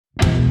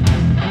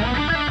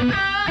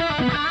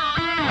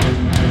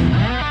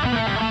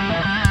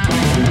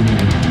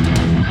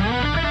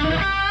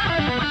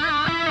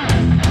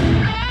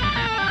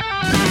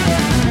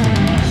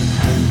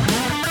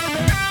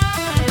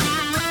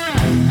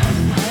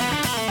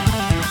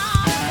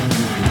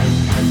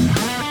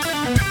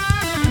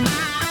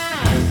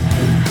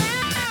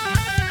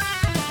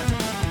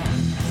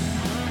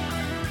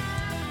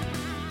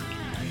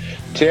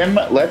Tim,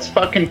 let's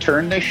fucking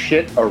turn this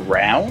shit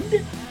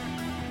around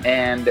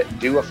and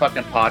do a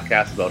fucking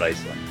podcast about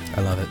Iceland.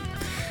 I love it.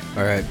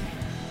 All right.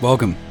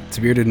 Welcome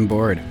to Bearded and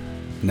Bored.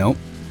 Nope.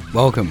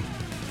 Welcome.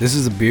 This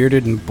is a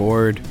Bearded and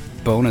Bored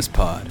bonus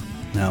pod.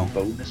 No.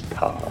 Bonus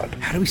pod.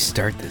 How do we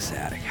start this,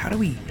 Attic? How do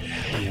we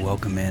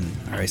welcome in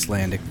our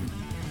Icelandic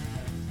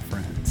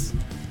friends?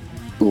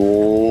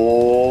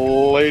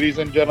 Ladies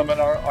and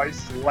gentlemen, our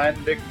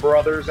Icelandic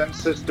brothers and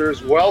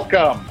sisters,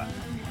 welcome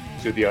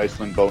to the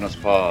Iceland bonus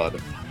pod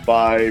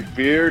by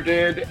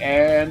Bearded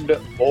and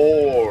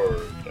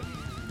Bored.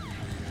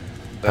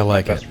 I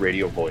like Best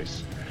radio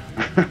voice.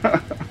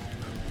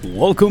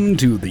 Welcome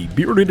to the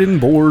Bearded and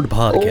Bored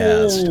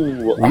podcast.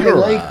 Oh, I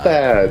like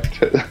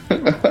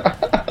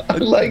that. I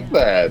like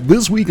that.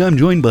 This week I'm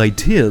joined by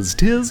Tiz.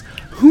 Tiz,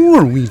 who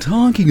are we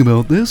talking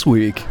about this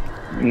week?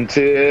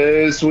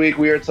 This week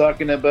we are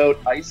talking about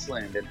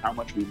Iceland and how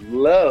much we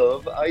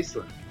love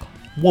Iceland.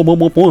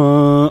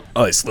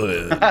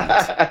 Iceland.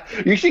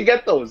 You should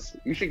get those.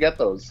 You should get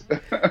those.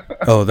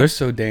 Oh, they're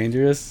so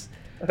dangerous.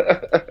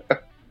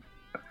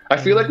 I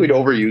feel like we'd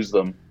overuse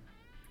them.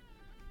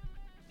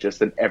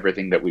 Just in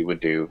everything that we would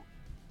do.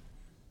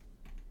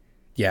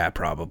 Yeah,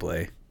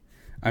 probably.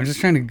 I'm just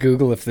trying to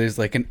Google if there's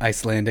like an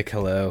Icelandic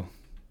hello.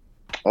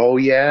 Oh,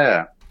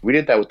 yeah. We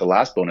did that with the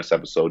last bonus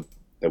episode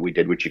that we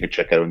did, which you can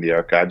check out in the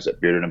archives at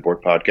Bearded and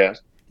Bored Podcast.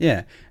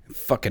 Yeah.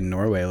 Fucking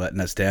Norway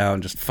letting us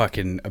down, just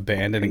fucking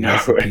abandoning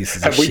us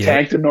pieces of shit. Have we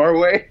tanked in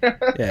Norway?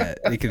 Yeah,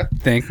 you can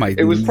thank my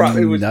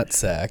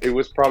nutsack. It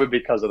was probably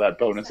because of that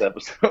bonus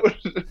episode.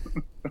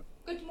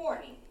 Good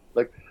morning.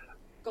 Like,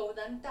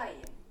 Golden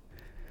Dagen.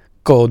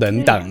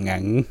 Golden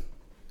Dangang.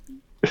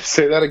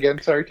 Say that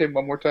again, sorry, Tim,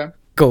 one more time.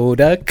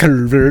 Goda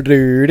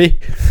Kulverdi.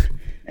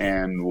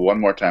 And one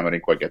more time, I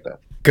didn't quite get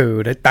that.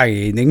 Goda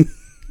Dining.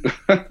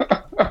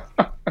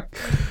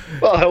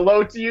 Well,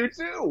 hello to you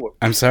too.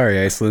 I'm sorry,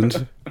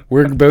 Iceland.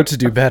 We're about to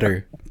do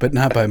better, but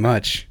not by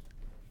much.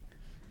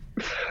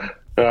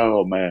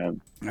 Oh,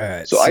 man. All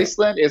right. So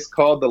Iceland is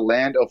called the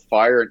land of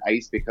fire and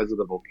ice because of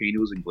the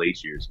volcanoes and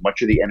glaciers.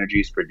 Much of the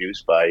energy is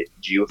produced by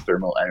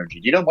geothermal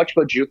energy. Do you know much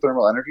about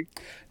geothermal energy?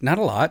 Not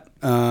a lot.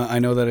 I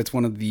know that it's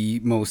one of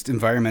the most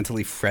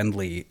environmentally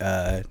friendly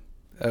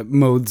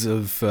modes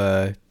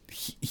of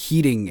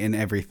heating and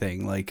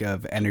everything, like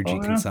of energy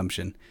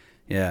consumption.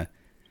 Yeah.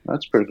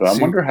 That's pretty cool. I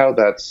wonder how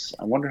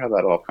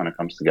that all kind of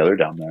comes together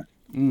down there.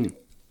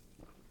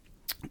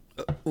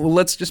 Well,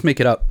 let's just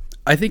make it up.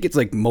 I think it's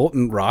like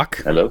molten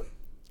rock. Hello?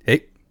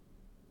 Hey.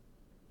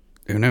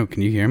 Oh no,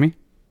 can you hear me?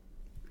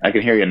 I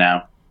can hear you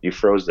now. You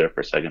froze there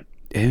for a second.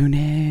 Oh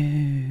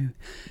no.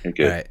 You're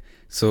good. All right.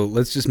 So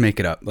let's just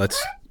make it up.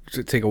 Let's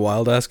take a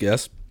wild ass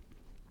guess.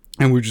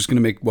 And we're just going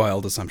to make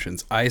wild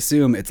assumptions. I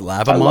assume it's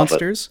lava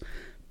monsters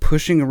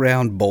pushing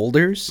around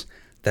boulders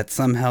that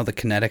somehow the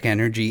kinetic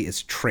energy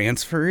is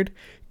transferred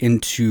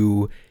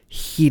into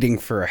heating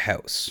for a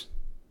house.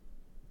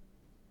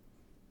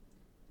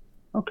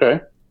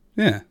 Okay.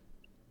 Yeah.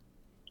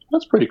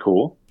 That's pretty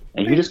cool.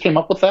 And you just came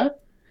up with that?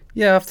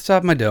 Yeah, off the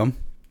top of my dome.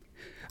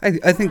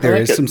 I think there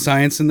is some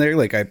science in there.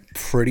 Like, I'm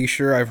pretty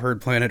sure I've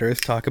heard Planet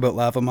Earth talk about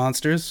lava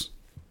monsters.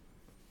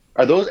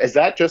 Is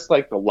that just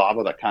like the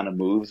lava that kind of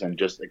moves and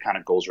just, it kind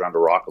of goes around a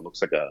rock? It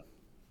looks like a...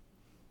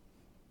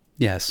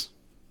 Yes.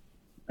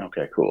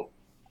 Okay, cool.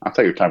 I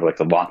thought you were talking about like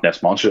the Loch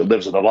Ness Monster that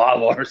lives in the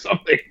lava or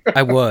something.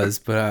 I was,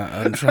 but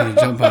I'm trying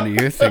to jump onto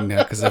your thing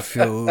now because I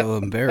feel a little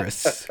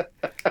embarrassed.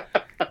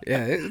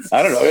 Yeah, it's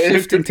I don't know.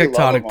 Shifting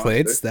tectonic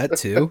plates, that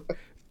too.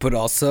 But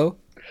also,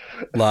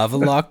 lava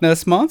Loch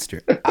Ness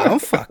Monster. I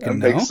don't fucking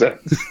know. Makes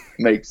sense.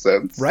 Makes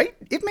sense. Right?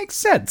 It makes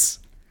sense.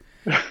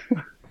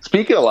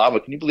 Speaking of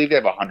lava, can you believe they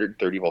have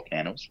 130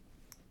 volcanoes?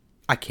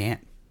 I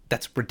can't.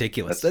 That's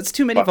ridiculous. That's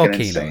too many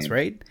volcanoes, insane.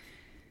 Right?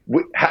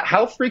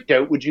 How freaked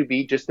out would you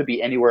be just to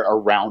be anywhere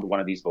around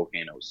one of these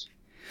volcanoes?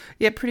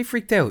 Yeah, pretty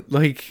freaked out.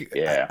 Like,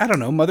 yeah. I don't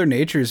know. Mother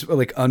Nature's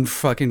like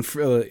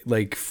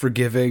like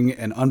forgiving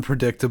and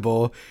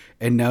unpredictable,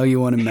 and now you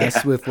want to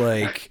mess with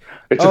like,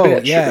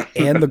 yeah,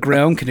 and the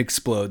ground can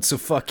explode. So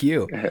fuck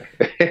you.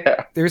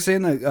 Yeah. They're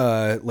saying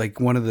that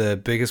like one of the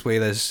biggest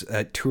ways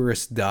that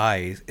tourists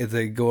die is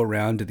they go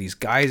around to these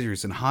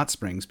geysers and hot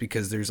springs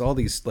because there's all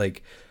these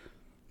like.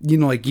 You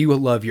know, like you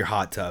love your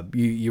hot tub.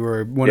 You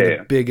are one of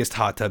the biggest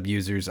hot tub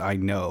users I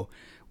know.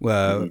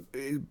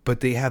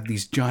 But they have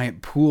these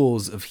giant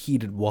pools of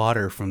heated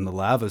water from the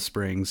lava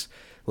springs.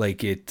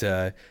 Like it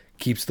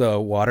keeps the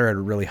water at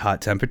a really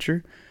hot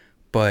temperature.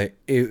 But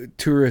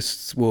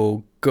tourists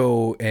will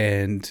go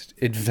and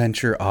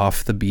adventure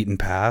off the beaten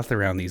path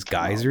around these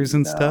geysers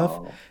and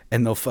stuff.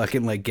 And they'll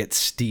fucking like get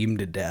steamed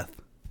to death.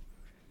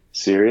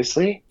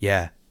 Seriously?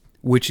 Yeah.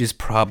 Which is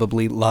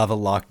probably lava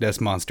Loch Ness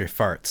Monster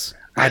farts.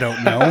 I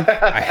don't know.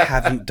 I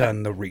haven't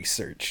done the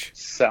research.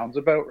 Sounds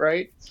about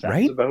right.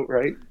 About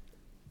right.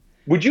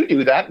 Would you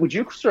do that? Would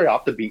you stray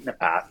off the beaten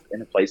path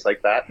in a place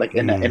like that? Like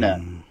in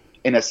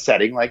a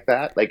setting like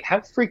that? Like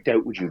how freaked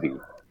out would you be?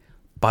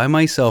 By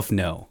myself,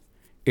 no.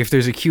 If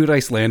there's a cute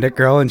Icelandic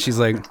girl and she's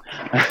like,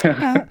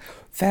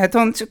 why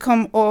don't you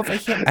come over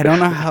here? I don't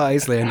know how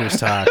Icelanders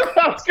talk.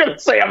 I was gonna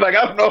say, I'm like,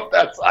 I don't know if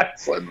that's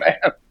Iceland, man.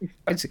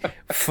 It's,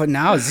 for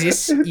now,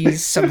 this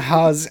is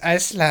somehow the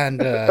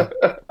Icelander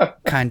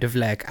kind of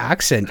like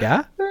accent,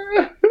 yeah?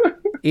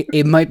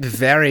 It might be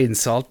very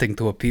insulting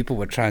to a people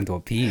we're trying to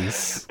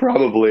appease.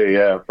 Probably,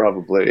 yeah,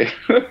 probably.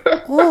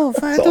 Oh,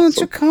 why That's don't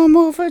awesome. you come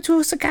over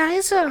to the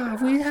geyser?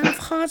 We have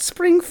hot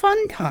spring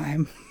fun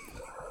time.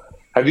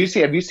 Have you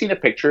seen a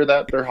picture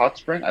of their hot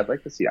spring? I'd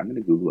like to see. I'm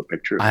gonna Google a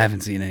picture of I it.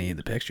 haven't seen any of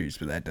the pictures,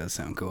 but that does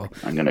sound cool.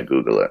 I'm gonna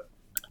Google it.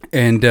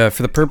 And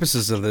for the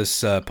purposes of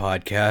this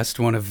podcast,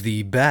 one of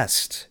the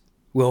best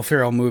Will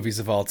Ferrell movies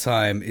of all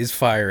time is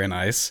Fire and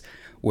Ice,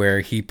 where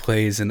he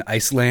plays an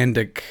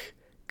Icelandic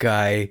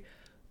guy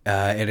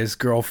and his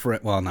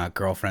girlfriend, well, not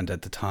girlfriend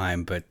at the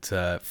time, but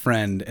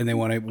friend, and they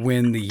want to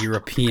win the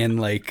European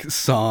like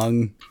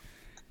song.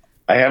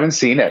 I haven't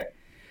seen it.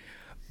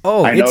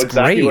 Oh, I know it's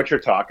exactly great. what you're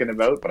talking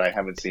about, but I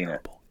haven't seen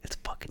it. It's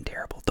fucking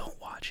terrible. Don't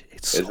watch it.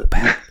 It's Is so it?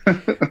 bad.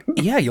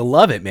 Yeah, you'll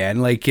love it, man.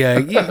 Like, you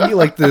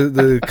like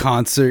the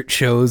concert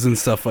shows and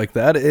stuff like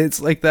that.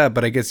 It's like that,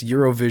 but I guess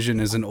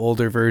Eurovision is an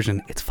older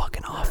version. It's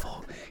fucking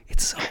awful.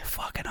 It's so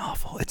fucking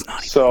awful. It's not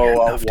even So weird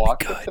I'll enough to be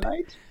watch it good.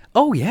 tonight.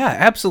 Oh yeah,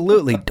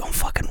 absolutely. Don't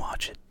fucking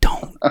watch it.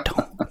 Don't.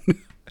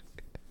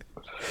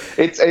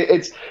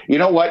 It's you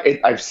know what?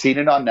 I've seen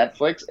it on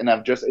Netflix, and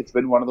it's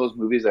been one of those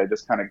movies I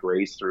just kind of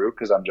graze through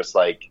because I'm just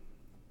like,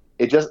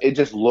 it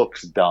just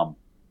looks dumb.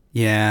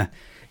 Yeah,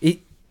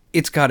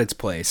 it's got its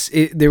place.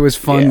 There was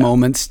fun Yeah.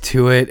 moments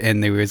to it,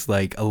 and there was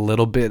like a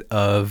little bit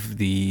of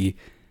the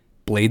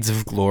Blades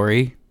of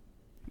Glory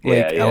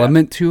Yeah.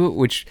 element to it,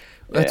 which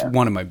that's Yeah.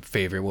 one of my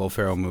favorite Will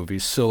Ferrell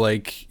movies. So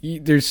like,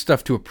 there's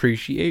stuff to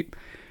appreciate.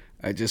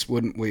 I just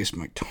wouldn't waste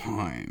my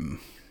time.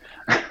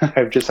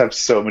 I just have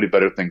so many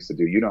better things to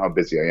do. You know how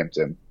busy I am,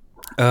 Tim.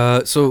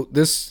 So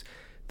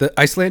the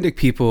Icelandic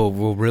people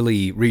will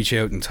really reach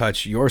out and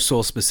touch your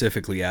soul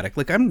specifically, Attic.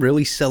 Like, I'm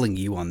really selling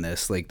you on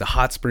this. Like, the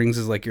hot springs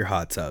is like your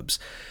hot tubs.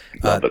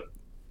 Love it.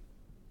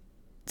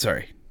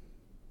 Sorry,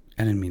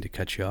 I didn't mean to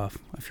cut you off.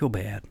 I feel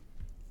bad.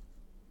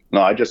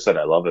 No, I just said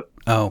I love it.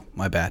 Oh,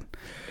 my bad.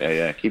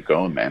 Yeah. Keep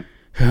going, man.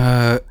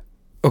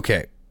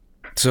 Okay,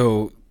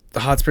 so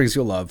the hot springs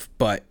you'll love,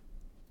 but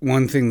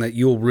one thing that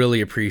you'll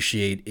really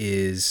appreciate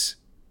is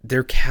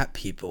they're cat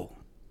people,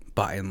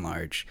 by and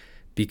large,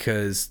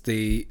 because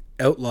they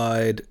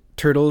outlawed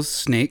turtles,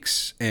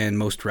 snakes, and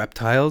most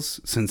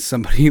reptiles since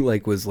somebody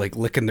was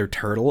licking their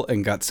turtle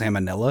and got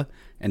salmonella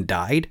and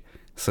died.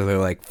 So they're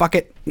like, fuck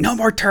it, no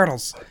more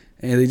turtles.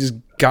 And they just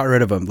got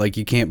rid of them. Like,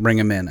 you can't bring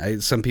them in.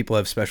 Some people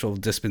have special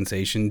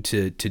dispensation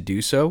to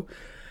do so.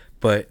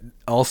 But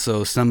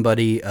also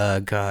somebody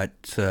got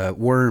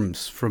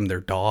worms from their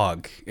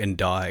dog and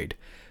died.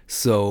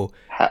 So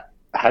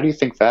How do you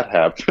think that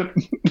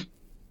happened?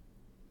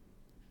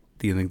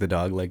 do you think the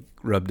dog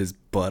rubbed his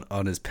butt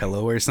on his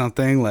pillow or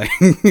something? Like,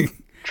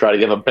 Try to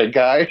give a big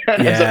guy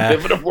and Yeah. has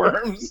a bit of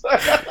worms.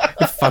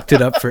 fucked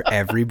it up for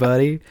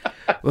everybody.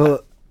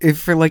 Well,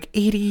 for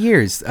 80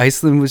 years,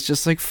 Iceland was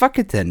just like, fuck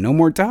it then, no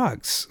more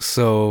dogs.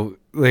 So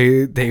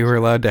they were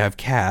allowed to have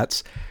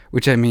cats,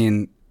 which, I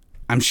mean,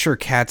 I'm sure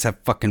cats have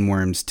fucking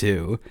worms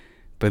too.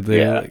 But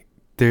they're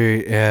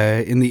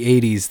in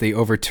the 80s, they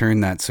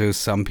overturned that, so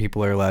some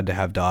people are allowed to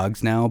have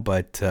dogs now,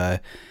 but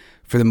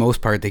for the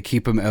most part, they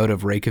keep them out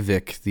of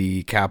Reykjavik,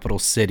 the capital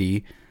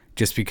city,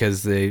 just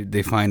because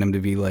they find them to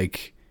be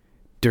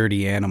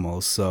dirty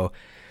animals. So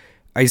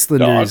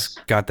Icelanders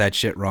Dogs. got that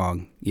shit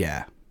wrong.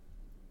 Yeah.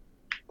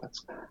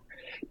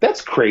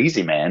 That's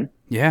crazy, man.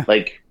 Yeah.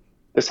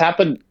 This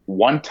happened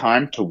one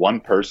time to one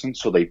person,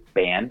 so they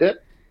banned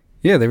it.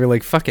 Yeah, they were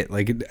like, fuck it,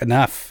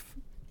 enough.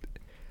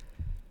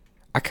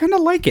 I kind of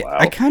like it. Wow.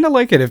 I kind of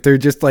like it if they're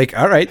just like,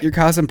 all right, you're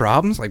causing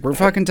problems. We're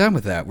fucking done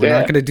with that. We're Yeah.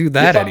 not going to do You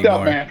that fucked anymore.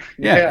 up, man.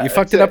 Yeah, Yeah, you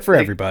fucked that's it up it. for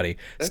everybody.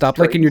 That's Stop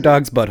licking your crazy.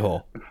 dog's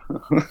butthole.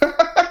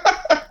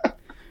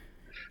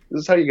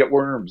 This is how you get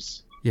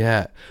worms.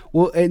 Yeah.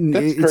 Well, and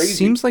That's it crazy.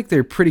 seems like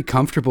they're pretty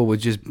comfortable with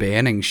just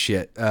banning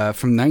shit.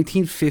 From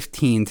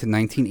 1915 to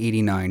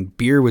 1989,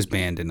 beer was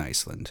banned in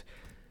Iceland.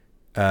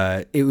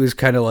 It was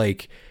kind of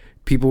like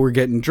people were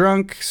getting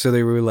drunk, so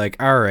they were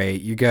like, all right,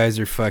 you guys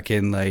are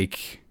fucking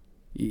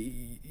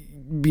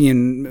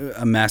being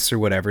a mess or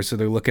whatever, so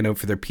they're looking out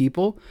for their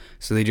people,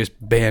 so they just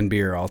ban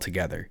beer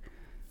altogether.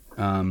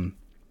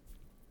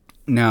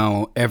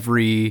 Now,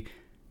 every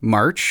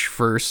March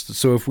 1st,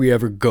 so if we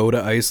ever go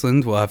to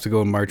Iceland, we'll have to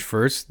go on March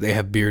 1st, they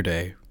have beer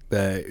day.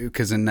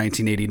 Because in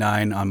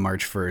 1989, on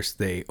March 1st,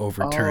 they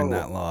overturned Oh.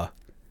 that law.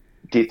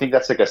 Do you think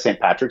that's like a St.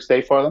 Patrick's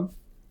Day for them?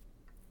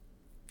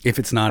 If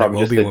it's not, Probably it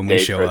will just be a when we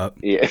day show for- up.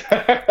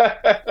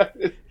 Yeah.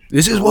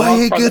 This is Well,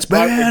 why it from gets the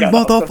front, we banned,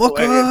 got lots of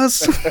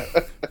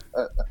motherfuckers!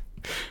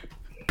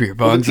 Beer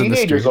Well, the bongs in the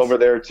teenagers streets. over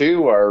there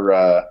too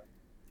are.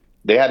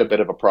 They had a bit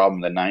of a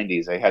problem in the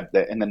 '90s.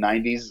 In the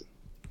 '90s,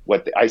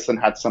 Iceland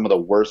had some of the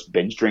worst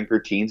binge drinker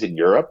teens in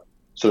Europe.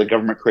 So the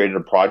government created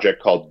a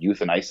project called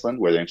Youth in Iceland,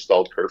 where they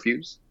installed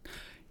curfews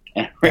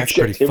and That's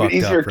pretty fucked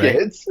activities up, for right?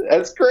 kids.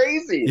 That's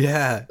crazy.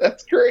 Yeah.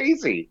 That's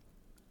crazy.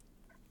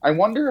 I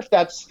wonder if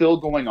that's still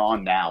going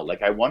on now.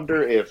 Like, I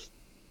wonder if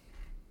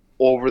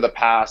over the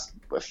past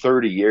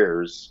 30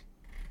 years,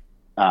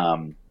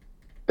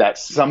 that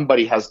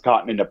somebody has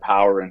gotten into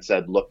power and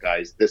said, look,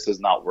 guys, this is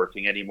not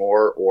working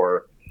anymore,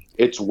 or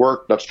it's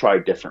worked, let's try a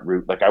different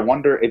route. Like, I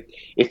wonder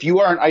if you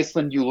are in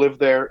Iceland, you live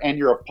there, and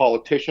you're a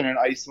politician in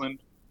Iceland,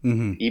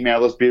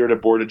 email us,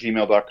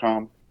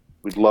 beardedboard@gmail.com.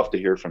 We'd love to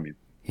hear from you.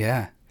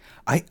 Yeah.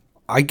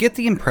 I get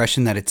the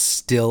impression that it's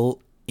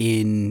still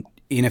in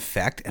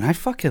effect, and I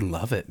fucking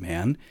love it,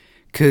 man.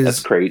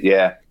 That's great,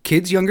 yeah.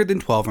 Kids younger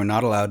than 12 are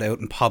not allowed out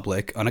in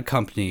public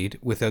unaccompanied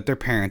without their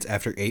parents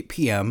after 8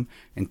 p.m.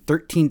 and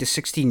 13 to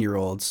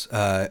 16-year-olds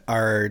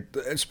are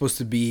supposed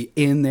to be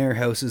in their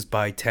houses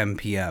by 10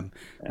 p.m.,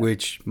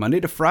 which Monday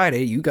to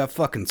Friday, you got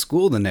fucking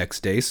school the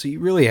next day, so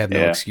you really have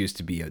no excuse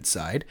to be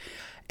outside.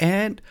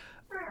 And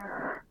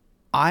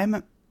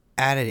I'm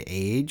at an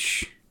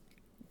age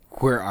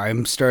where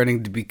I'm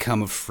starting to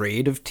become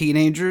afraid of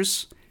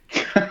teenagers.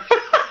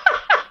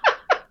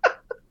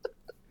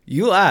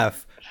 You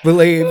laugh, but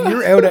like if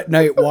you're out at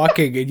night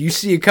walking and you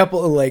see a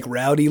couple of like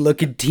rowdy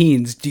looking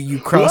teens, do you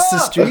cross the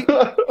street?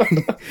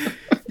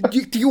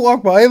 Do you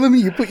walk by them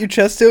and you put your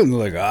chest out and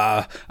you're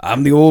like,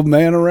 I'm the old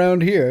man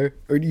around here?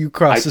 Or do you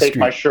cross the street? I take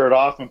my shirt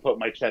off and put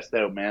my chest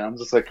out, man. I'm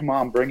just like, come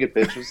on, bring it,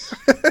 bitches.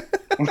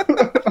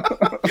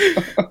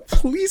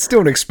 Please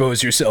don't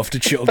expose yourself to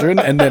children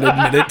and then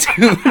admit it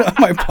to on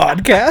my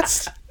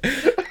podcast.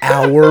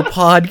 Our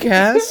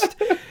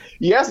podcast.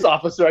 Yes,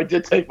 officer, I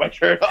did take my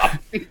shirt off.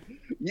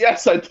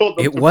 Yes, I told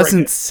them. It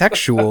wasn't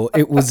sexual.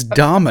 It was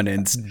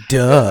dominance.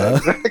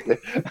 Duh.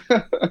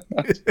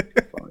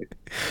 Exactly.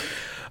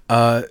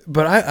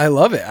 But I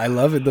love it. I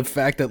love it. The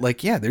fact that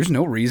like, yeah, there's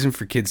no reason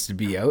for kids to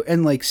be out.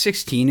 And like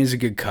 16 is a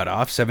good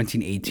cutoff.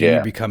 17, 18,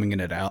 you're becoming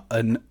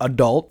an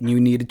adult and you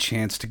need a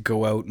chance to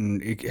go out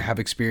and have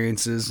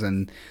experiences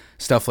and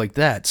stuff like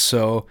that.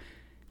 So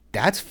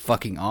that's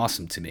fucking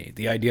awesome to me.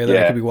 The idea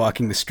that I could be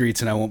walking the streets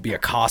and I won't be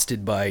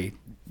accosted by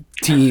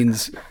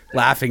teens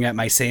laughing at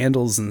my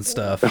sandals and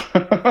stuff.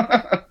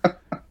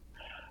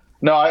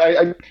 No,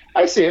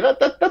 I see it.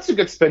 That's a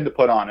good spin to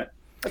put on it.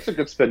 That's a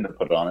good spin to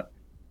put on it.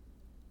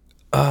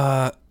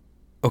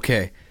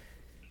 Okay.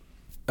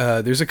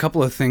 There's a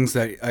couple of things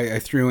that I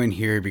threw in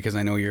here because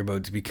I know you're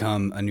about to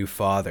become a new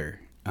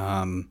father.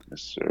 Yes,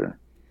 sir.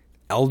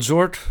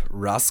 Eljort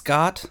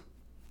Raskat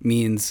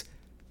means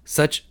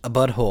such a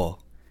butthole,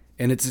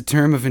 and it's a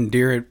term of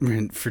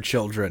endearment for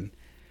children.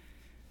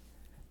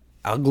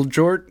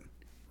 Eljort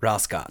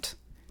Raskat.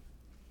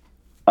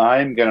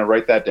 I'm going to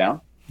write that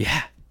down.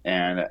 Yeah.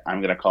 And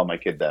I'm going to call my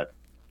kid that.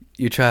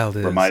 Your child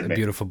is a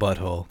beautiful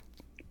butthole.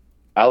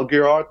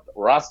 Eljort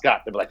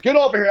Raskat. They'll be like, get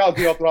over here,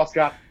 Eljort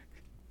Raskat.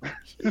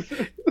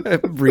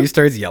 Bree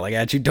starts yelling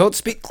at you, don't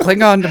speak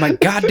Klingon to my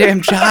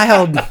goddamn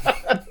child.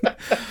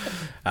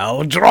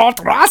 Eljort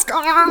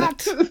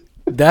Raskat.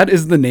 That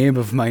is the name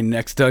of my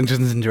next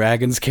Dungeons and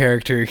Dragons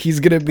character. He's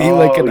going to be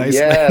like an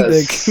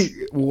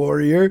Icelandic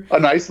warrior.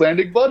 An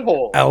Icelandic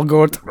butthole.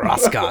 Eljort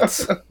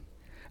Raskat.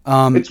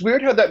 It's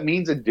weird how that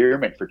means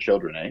endearment for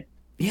children, eh?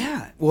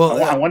 Yeah.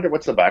 Well, I wonder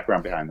what's the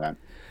background behind that.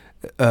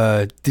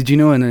 Did you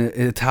know in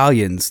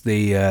Italians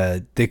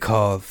they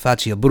call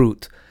faccia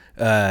brut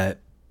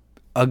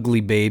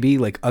ugly baby,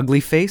 like ugly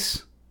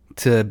face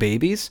to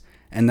babies,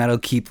 and that'll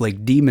keep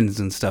like demons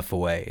and stuff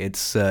away.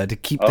 It's to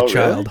keep the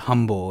child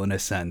humble in a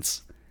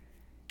sense.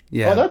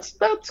 Yeah. Oh,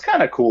 that's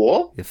kind of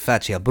cool.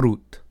 Faccia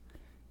brut.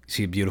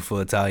 See a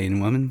beautiful Italian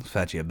woman,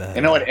 faccia bella.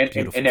 You know what?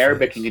 In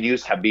Arabic, you can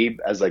use Habib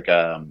as like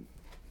an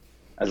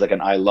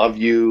I love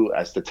you,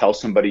 as to tell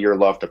somebody your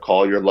love, to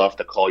call your love,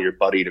 to call your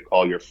buddy, to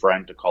call your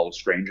friend, to call a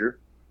stranger.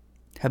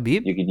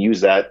 Habib? You can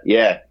use that.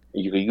 Yeah.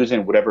 You can use it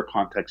in whatever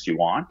context you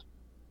want.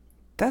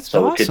 That's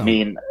so awesome. It could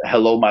mean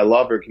hello, my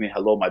lover. It could mean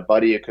hello, my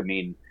buddy. It could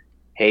mean,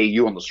 hey,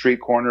 you on the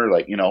street corner.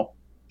 Like, you know,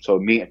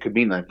 so it could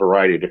mean like a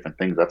variety of different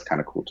things. That's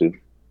kind of cool too.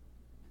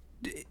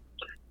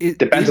 It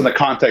depends on the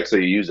context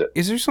that you use it.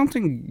 Is there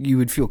something you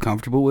would feel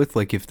comfortable with?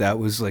 Like if that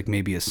was like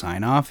maybe a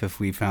sign off, if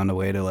we found a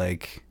way to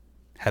like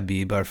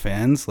Habib our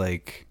fans,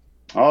 like.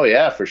 Oh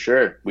yeah, for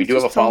sure. We do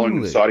have a following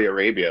in Saudi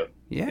Arabia.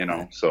 Yeah. You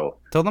know, so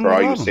tell them for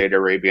all you Saudi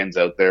Arabians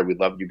out there, we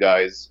love you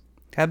guys.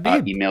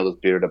 Habib. Email us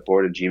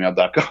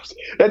beardedboard@gmail.com.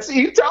 That's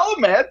you tell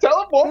them, man.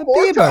 Tell them one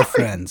more Habib time. our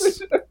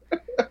friends.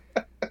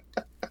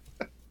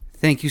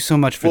 Thank you so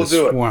much for the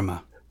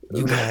shawarma.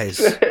 You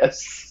guys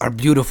are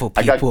beautiful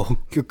people.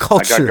 Your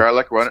culture.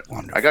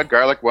 I got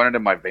garlic running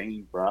in my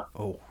veins, bro.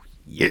 Oh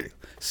yeah,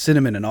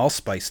 cinnamon and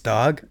allspice,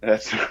 dog.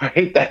 That's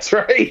right. That's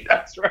right.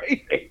 That's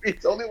right, baby.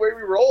 It's the only way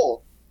we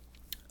roll.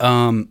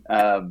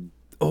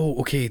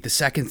 Oh, okay. The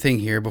second thing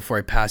here before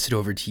I pass it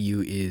over to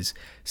you is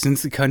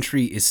since the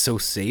country is so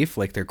safe,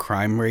 like their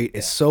crime rate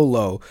is so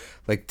low,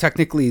 like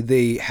technically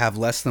they have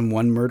less than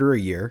one murder a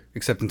year,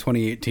 except in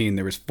 2018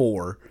 there was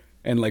 4.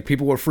 And like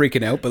people were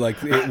freaking out, but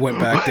like it went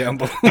back down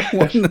below 1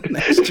 the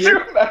next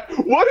year.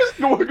 What is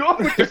going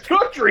on with this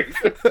country?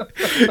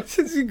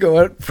 Since you go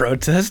out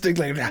protesting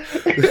like that.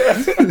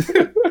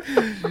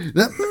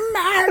 The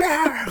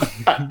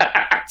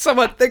murder! Some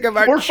one thing of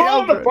our We're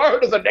children. falling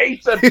apart as a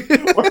nation.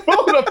 We're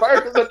falling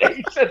apart as a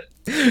nation.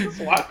 Just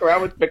walk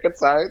around with picket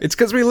signs. It's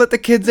because we let the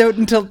kids out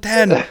until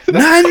 10.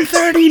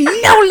 9:30,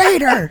 no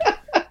later.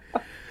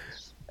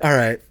 All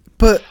right.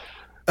 But,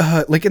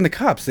 like in the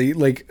cops, they,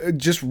 like,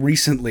 just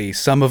recently,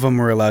 some of them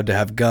were allowed to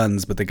have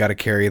guns, but they got to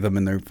carry them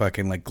in their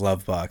fucking, like,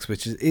 glove box,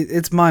 which is,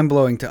 it's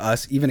mind-blowing to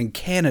us, even in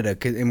Canada,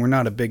 and we're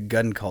not a big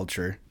gun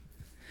culture.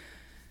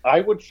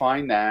 I would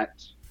find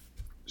that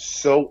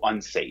so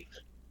unsafe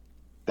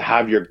to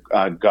have your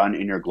gun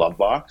in your glove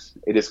box.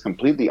 It is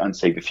completely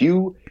unsafe.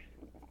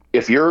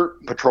 If you're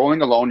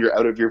patrolling alone, you're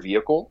out of your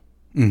vehicle,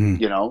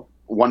 you know,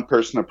 one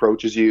person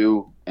approaches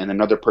you and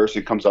another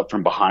person comes up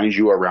from behind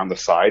you or around the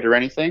side or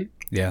anything.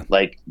 Yeah.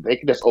 Like, they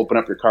can just open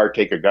up your car,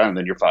 take a gun, and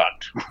then you're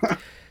fucked.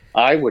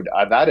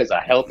 That is a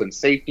health and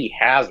safety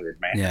hazard,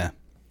 man. Yeah.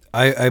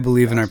 I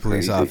believe in our That's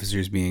police crazy.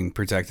 officers being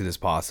protected as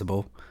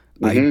possible.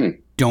 Mhm. I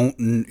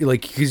don't,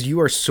 like, because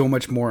you are so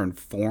much more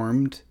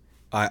informed.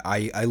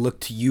 I look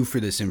to you for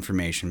this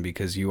information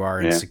because you are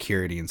in Yeah.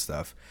 security and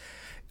stuff.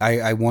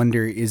 I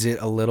wonder, is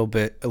it a little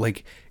bit,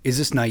 like, is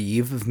this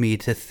naive of me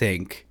to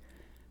think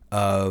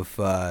of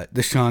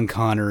the Sean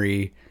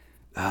Connery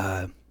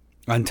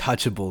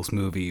Untouchables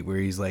movie where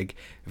he's like,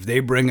 if they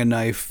bring a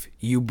knife,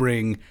 you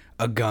bring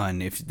a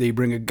gun. If they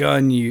bring a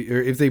gun,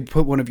 or if they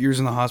put one of yours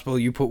in the hospital,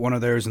 you put one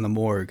of theirs in the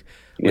morgue.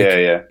 Like,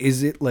 Yeah.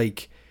 Is it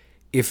like,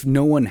 if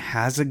no one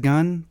has a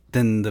gun,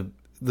 then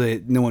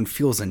the no one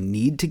feels a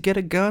need to get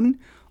a gun?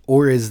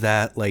 Or is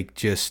that, like,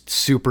 just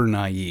super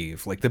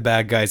naive? Like, the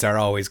bad guys are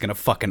always going to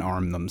fucking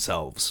arm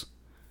themselves.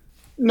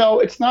 No,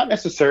 it's not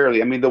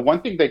necessarily. I mean, the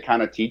one thing they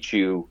kind of teach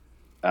you,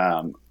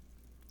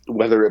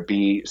 whether it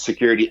be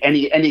security,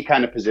 any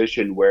kind of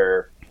position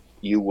where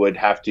you would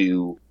have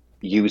to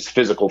use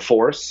physical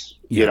force,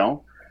 you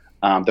know,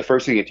 the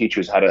first thing they teach you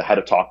is how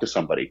to talk to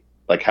somebody,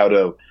 like how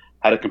to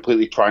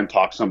completely try and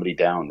talk somebody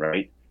down,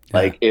 right? Yeah.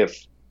 Like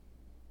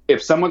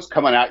if someone's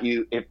coming at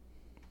you,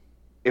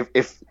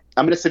 if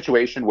I'm in a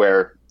situation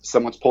where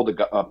someone's pulled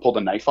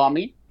a knife on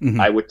me,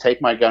 I would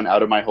take my gun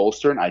out of my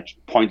holster and I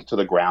point it to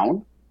the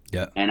ground.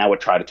 Yeah. And I would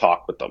try to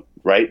talk with them,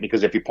 right?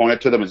 Because if you point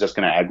it to them, it's just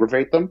going to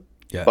aggravate them.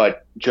 Yeah.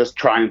 But just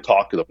try and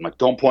talk to them. Like,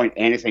 don't point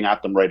anything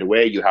at them right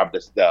away. You have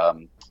this, the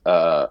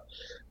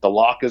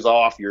lock is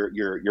off.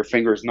 Your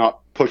finger's not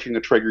pushing the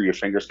trigger. Your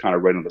finger's kind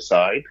of right on the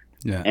side.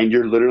 Yeah. And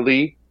you're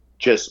literally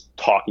just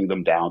talking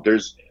them down.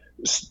 There's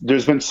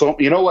been so,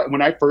 you know what?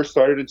 When I first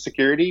started in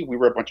security, we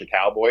were a bunch of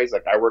cowboys.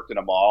 Like, I worked in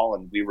a mall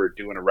and we were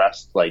doing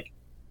arrests. Like,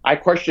 I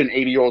questioned an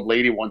 80-year-old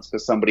lady once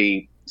because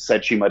somebody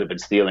said she might have been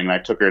stealing, and I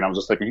took her and I was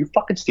just like, are you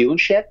fucking stealing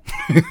shit?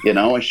 You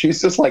know? And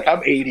she's just like,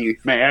 I'm 80,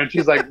 man.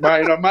 She's like,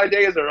 my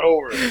days are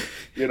over,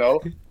 you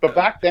know? But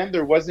back then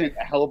there wasn't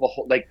a hell of a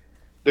whole, like,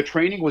 the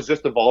training was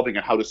just evolving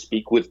on how to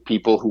speak with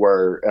people who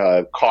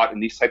are caught in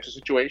these types of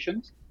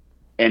situations.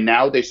 And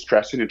now they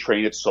stress it and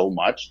train it so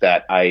much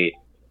that I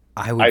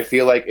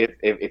feel like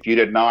if you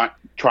did not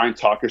try and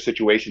talk your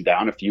situation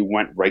down, if you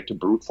went right to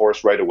brute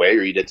force right away,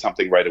 or you did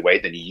something right away,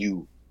 then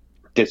you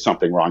did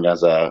something wrong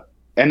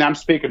and I'm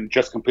speaking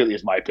just completely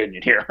as my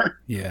opinion here.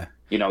 Yeah.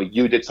 You know,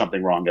 you did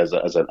something wrong as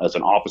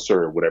an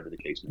officer or whatever the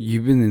case may be.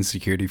 You've been in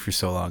security for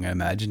so long. I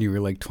imagine you were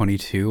like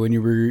 22 when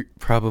you were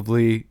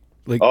probably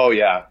like, Oh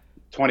yeah.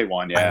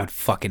 21. I Yeah. would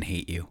fucking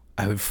hate you.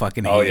 I would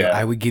fucking hate you. yeah.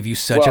 I would give you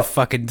such a Well,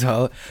 fucking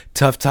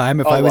tough time.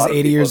 If a I was lot of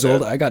 80 people years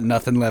old, did. I got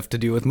nothing left to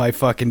do with my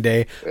fucking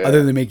day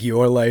other than make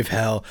your life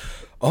hell.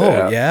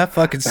 Oh, yeah?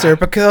 Fucking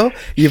Serpico?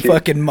 You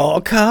fucking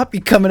mall cop? You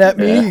coming at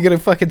me? Yeah. You gonna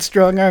fucking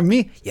strong arm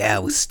me? Yeah, I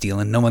was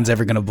stealing. No one's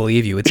ever gonna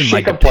believe you. It's in She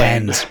my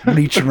complained. depends.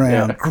 Reach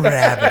around,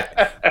 grab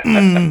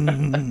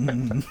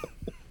it.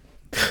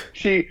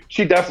 She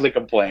definitely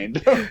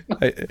complained.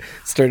 I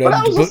started But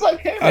I was just like,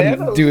 hey,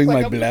 man, I was doing just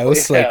my like,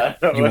 blouse. yeah.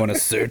 Like, you want to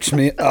search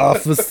me,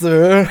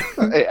 officer?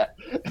 Yeah.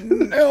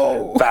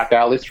 No. Back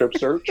alley strip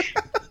search.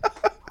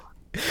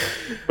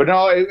 But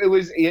no, it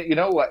was, you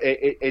know what,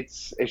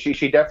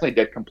 she definitely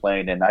did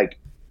complain. And I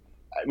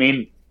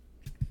mean,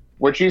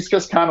 where she's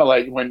just kind of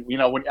like, when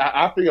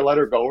after you let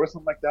her go or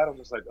something like that, I'm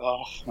just like,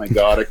 oh my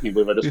God, I can't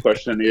believe I just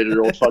questioned an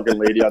 80-year-old fucking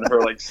lady on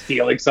her like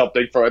stealing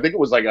something I think it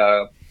was like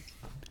a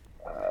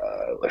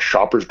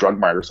Shoppers Drug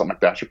Mart or something like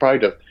that. She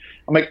probably just,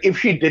 I'm like, if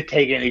she did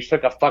take it, she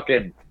took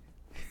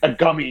a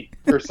gummy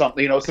or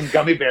something, some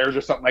gummy bears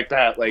or something like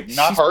that. Like,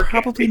 not She's hard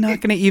probably candy. not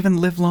going to even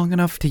live long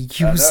enough to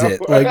use know.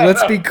 it. Like,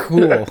 let's be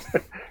cool.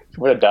 She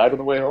would have died on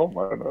the way home.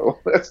 I don't know.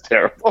 That's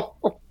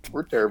terrible.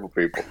 We're terrible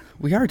people.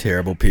 We are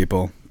terrible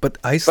people, but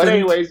Iceland But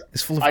anyways,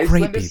 is full of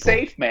Iceland great is people.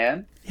 safe,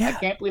 man. Yeah. I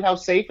can't believe how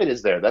safe it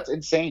is there. That's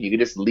insane. You can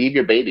just leave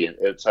your baby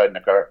outside in the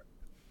car.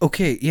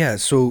 Okay, yeah,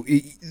 so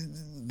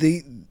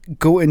they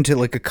go into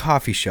like a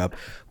coffee shop,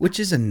 which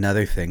is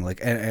another thing. Like,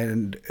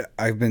 and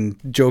I've been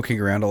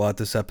joking around a lot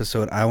this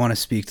episode. I want to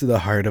speak to the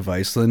heart of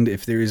Iceland.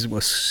 If there is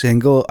a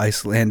single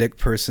Icelandic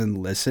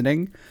person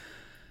listening,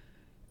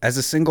 as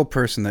a single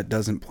person that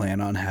doesn't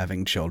plan on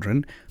having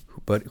children,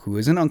 but who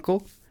is an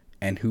uncle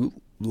and who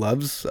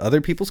loves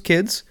other people's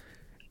kids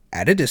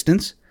at a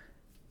distance,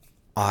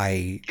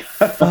 I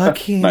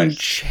fucking Nice.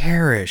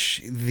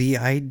 cherish the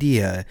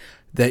idea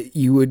that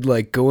you would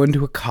like go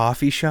into a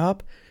coffee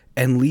shop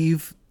and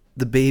leave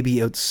the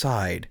baby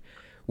outside,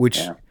 which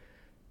Yeah.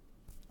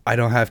 I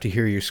don't have to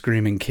hear your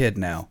screaming kid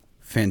now.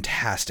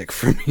 Fantastic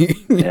for me.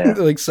 Yeah.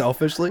 Like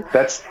selfishly.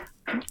 That's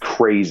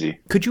crazy.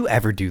 Could you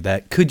ever do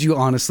that? Could you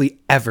honestly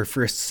ever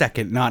for a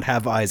second not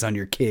have eyes on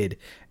your kid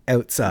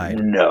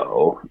outside?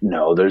 No,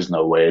 there's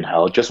no way in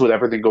hell. Just with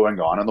everything going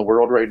on in the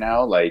world right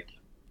now, I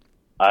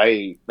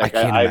can't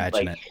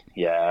imagine it.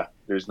 Yeah,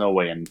 there's no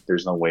way in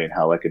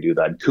hell I could do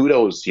that. And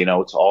kudos, to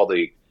all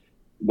the,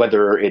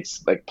 whether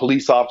it's like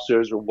police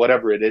officers or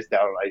whatever it is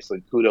down in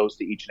Iceland, kudos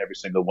to each and every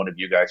single one of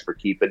you guys for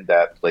keeping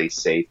that place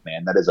safe,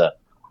 man. That is a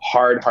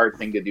hard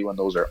thing to do, and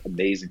those are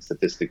amazing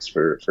statistics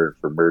for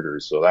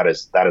murders. So that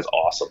is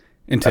awesome.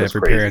 And to That is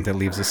every crazy. parent that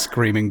leaves a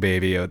screaming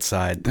baby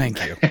outside, thank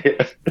you.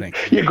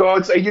 Thank you. You go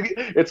outside.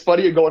 It's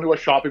funny. You go into a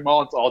shopping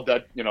mall. It's all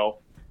dead.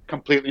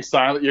 Completely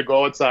silent. You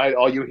go outside.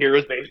 All you hear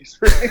is babies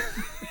screaming.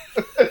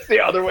 It's the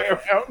other way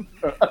around.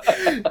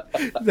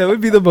 That would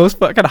be the most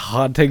fucking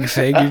haunting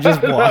thing. You're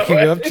just walking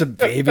up to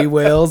baby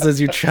whales as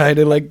you try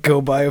to like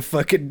go buy a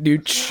fucking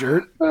new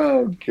shirt.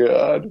 Oh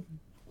God.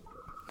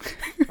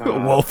 A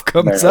wolf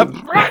comes man. up.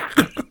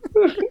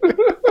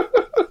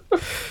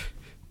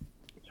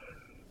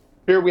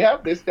 Here we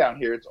have this down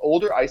here. It's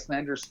older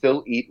Icelanders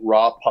still eat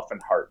raw puffin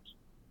heart.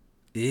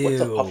 What's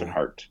a puffin Ew.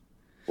 heart?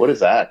 What is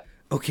that?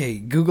 Okay,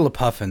 Google a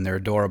puffin. They're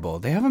adorable.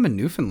 They have them in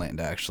Newfoundland,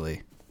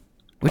 actually.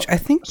 Which I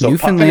think So puffin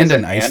Newfoundland is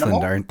and an Iceland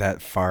animal? aren't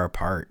that far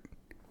apart.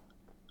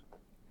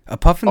 A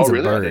puffin's Oh,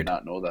 really? a I did bird.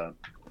 not know that.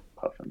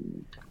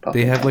 Puffin.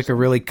 They have like a Puffin.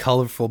 really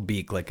colorful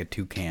beak, like a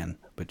toucan,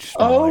 but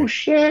smaller. Oh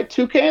shit!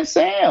 Toucan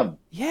Sam.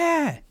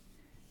 Yeah.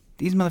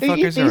 These They eat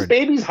motherfuckers these are...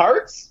 babies'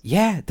 hearts.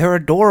 Yeah, they're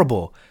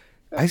adorable.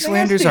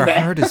 Icelanders nasty, are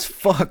man. hard as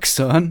fuck,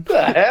 son. What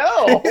the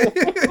hell?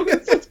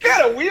 It's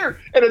kind of weird,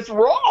 and it's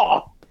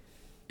raw.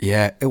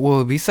 Yeah, it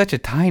will be such a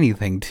tiny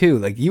thing, too.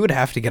 Like, you would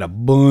have to get a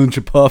bunch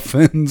of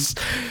puffins.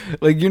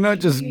 Like, you're not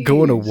just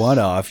going to Jeez. one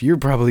off. You're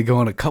probably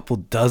going a couple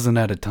dozen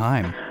at a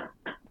time.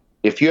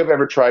 If you have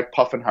ever tried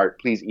puffin heart,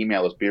 please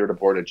email us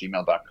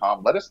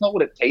beardaboard@gmail.com. Let us know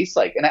what it tastes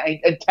like,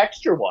 and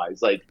texture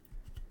wise, like,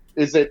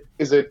 is it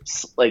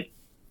like?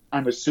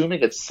 I'm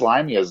assuming it's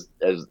slimy as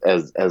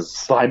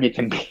slimy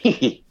can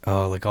be.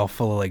 Oh, like all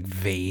full of, like,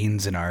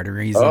 veins and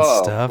arteries and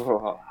stuff.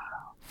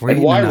 We're And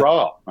eating why enough-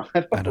 raw?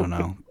 I don't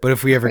know. But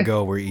if we ever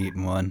go, we're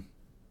eating one.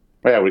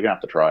 Yeah, we're gonna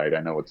have to try it.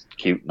 I know it's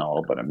cute and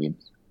all, but I mean,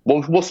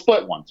 we'll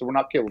split one, so we're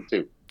not killing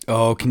two.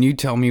 Oh, can you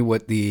tell me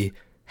what the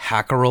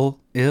hackerel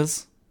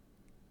is?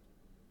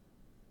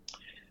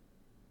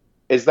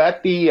 Is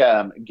that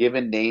the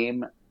given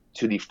name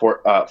to the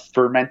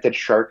fermented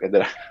shark?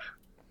 That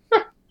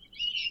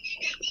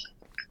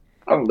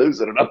I'm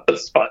losing it on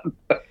this one.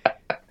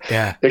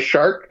 Yeah. The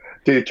shark,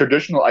 the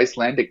traditional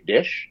Icelandic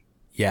dish.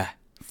 Yeah.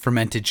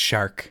 Fermented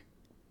shark.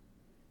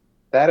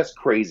 That is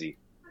crazy.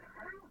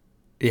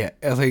 Yeah,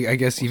 like I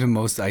guess even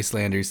most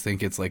Icelanders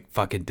think it's like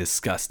fucking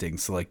disgusting,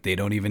 so like they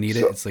don't even eat it.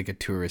 So, It's like a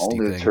touristy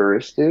Only the thing.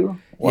 tourists do.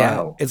 Yeah,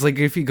 Wow. it's like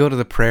if you go to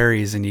the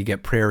prairies and you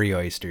get prairie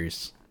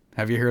oysters.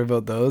 Have you heard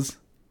about those?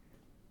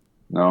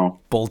 No.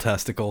 Bull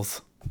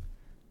testicles.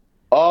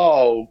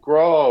 Oh,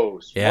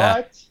 gross. Yeah.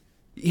 What?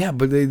 Yeah,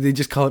 but they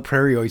just call it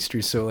prairie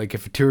oysters. So like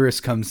if a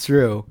tourist comes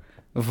through,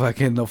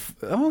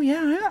 oh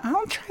yeah,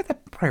 I'll try the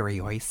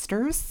prairie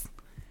oysters.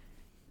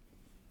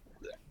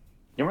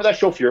 You remember that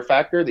show Fear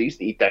Factor? They used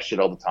to eat that shit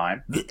all the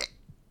time.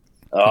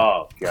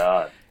 Oh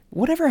God.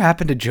 Whatever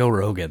happened to Joe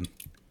Rogan?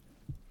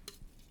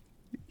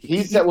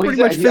 He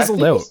pretty much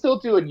fizzled out. He's still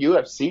doing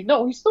UFC.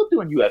 No, he's still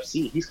doing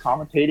UFC. He's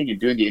commentating and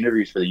doing the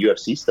interviews for the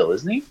UFC still,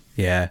 isn't he?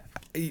 Yeah,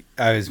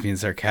 I was being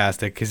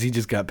sarcastic because he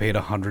just got paid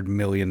 $100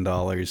 million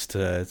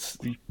to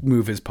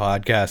move his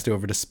podcast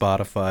over to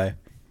Spotify.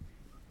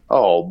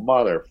 Oh,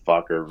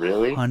 motherfucker,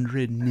 really?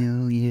 100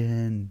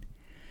 million.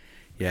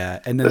 Yeah,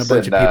 and then Listen, a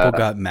bunch of people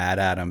got mad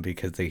at him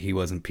because he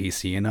wasn't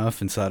PC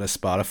enough inside of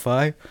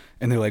Spotify,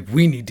 and they're like,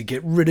 "We need to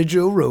get rid of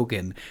Joe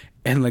Rogan."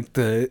 And like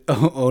the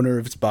owner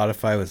of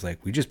Spotify was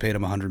like, "We just paid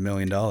him $100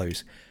 million.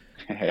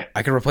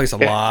 I can replace a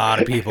lot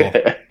of people.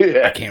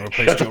 Yeah. I can't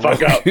replace Shut Joe the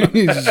fuck up.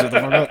 Rogan." Shut the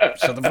fuck up!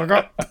 Shut the fuck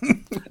up!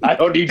 I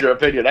don't need your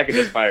opinion. I can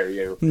just fire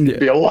you. It'd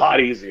be a lot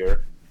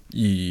easier.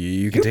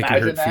 You can take your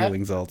imagine hurt that?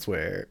 feelings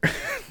elsewhere.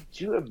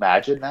 Do you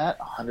imagine that?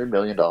 $100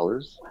 million?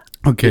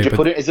 Okay, Did you but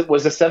put it?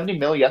 Was it 70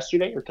 mil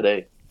yesterday or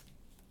today?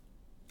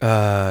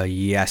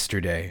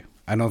 yesterday.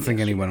 I don't think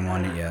anyone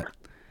won it yet.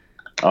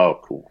 Oh,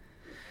 cool.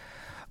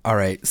 All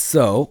right,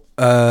 so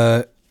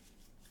the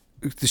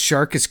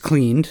shark is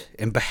cleaned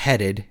and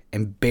beheaded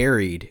and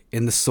buried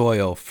in the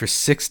soil for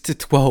 6 to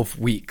 12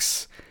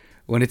 weeks.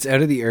 When it's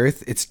out of the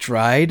earth, it's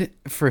dried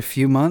for a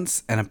few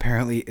months, and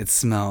apparently it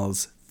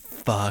smells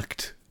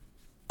fucked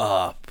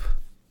up.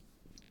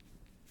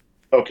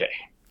 Okay.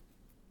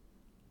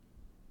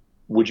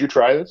 Would you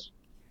try this?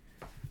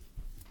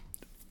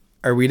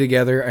 Are we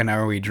together and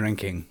are we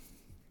drinking?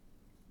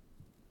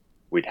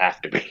 we'd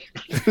have to be.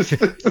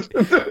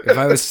 If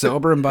I was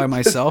sober and by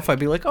myself, I'd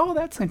be like, oh,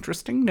 that's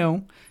interesting.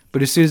 No.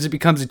 But as soon as it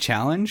becomes a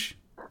challenge,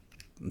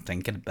 I'm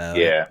thinking about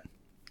it. Yeah.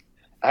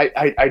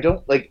 I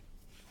don't like,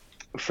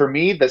 for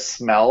me, the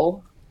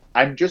smell,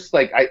 I'm just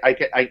like,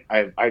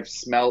 I've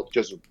smelled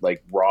just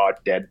like raw,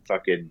 dead,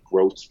 fucking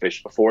gross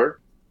fish before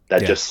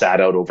that just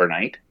sat out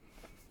overnight.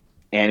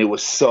 And it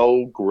was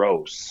so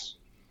gross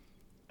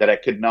that I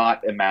could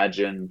not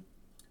imagine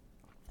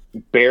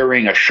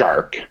burying a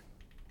shark,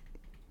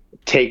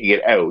 taking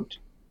it out,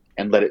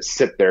 and let it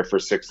sit there for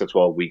 6 to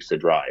 12 weeks to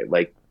dry.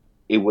 Like,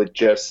 it would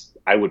just,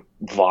 I would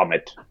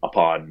vomit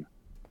upon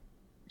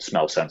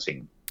smell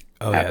sensing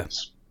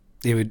habits.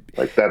 It would,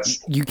 like,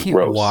 that's you can't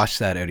gross. wash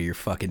that out of your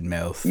fucking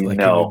mouth. Like,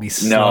 No, it would be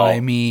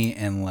slimy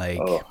and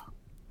like,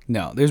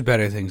 no, there's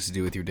better things to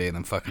do with your day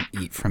than fucking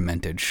eat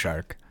fermented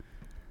shark.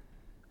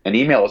 And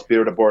email us,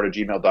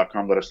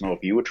 beardandboard@gmail.com. Let us know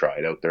if you would try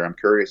it out there. I'm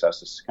curious as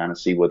to kind of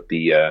see what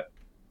the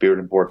Beard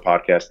and Board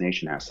Podcast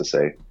Nation has to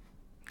say.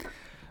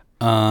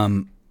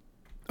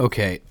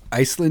 Okay,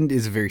 Iceland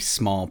is a very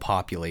small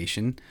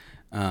population.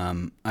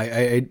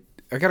 I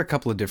got a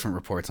couple of different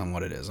reports on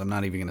what it is. I'm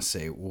not even going to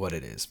say what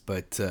it is,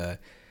 but a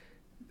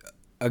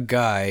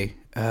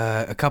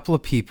couple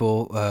of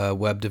people,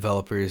 web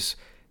developers,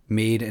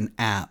 made an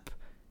app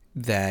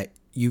that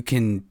you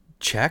can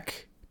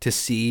check to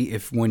see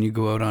if when you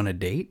go out on a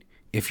date,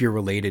 if you're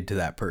related to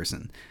that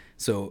person.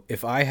 So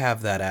if I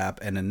have that app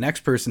and the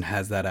next person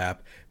has that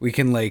app, we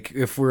can, like,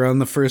 if we're on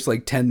the first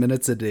like 10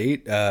 minutes a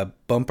date,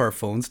 bump our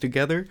phones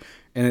together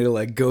and it'll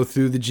like go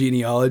through the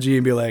genealogy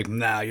and be like,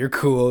 nah, you're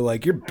cool.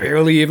 Like, you're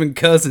barely even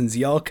cousins.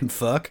 Y'all can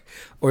fuck.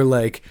 Or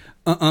like,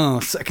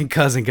 second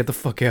cousin, get the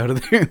fuck out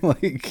of there.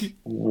 Like,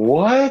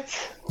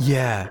 what?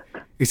 Yeah.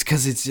 It's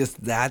because it's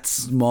just that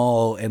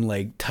small and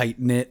like tight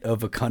knit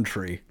of a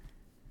country.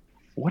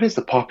 What is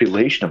the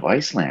population of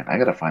Iceland? I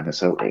gotta find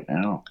this out right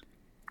now.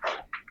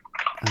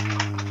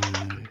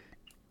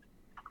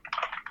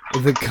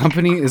 The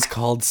company is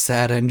called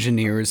Sad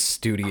Engineers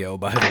Studio,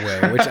 by the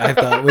way, which I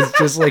thought was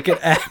just like an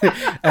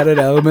added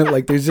element.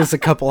 Like, there's just a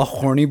couple of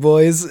horny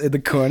boys in the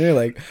corner,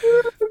 like,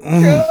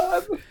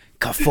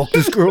 God, fuck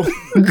this girl.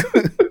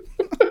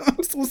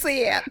 I'm so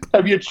sad.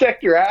 Have you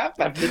checked your app?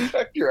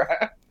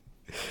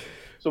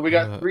 So we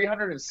got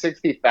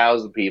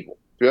 360,000 people.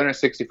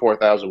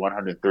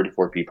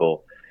 364,134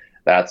 people.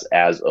 That's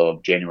as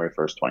of January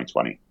 1st,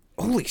 2020.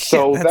 Holy shit,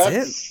 so that's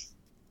it?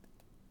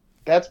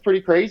 That's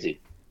pretty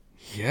crazy.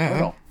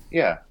 Yeah.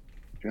 Yeah.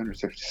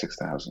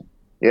 366,000.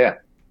 Yeah.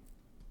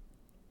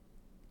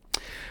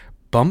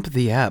 Bump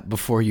the app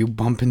before you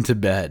bump into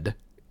bed.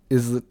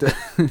 Is it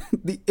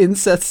the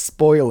incest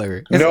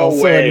spoiler? Is no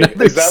also way.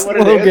 Is that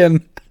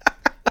slogan.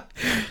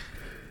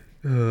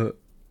 What it is?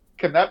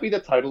 Can that be the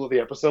title of the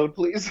episode,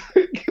 please?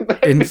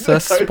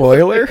 Incest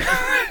spoiler?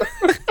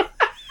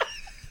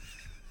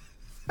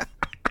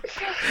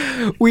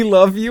 We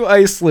love you,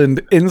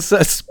 Iceland.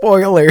 Incest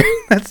spoiler.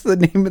 That's the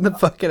name of the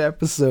fucking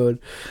episode.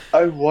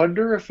 I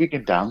wonder if we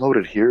can download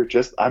it here.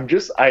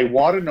 I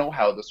want to know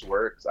how this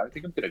works. I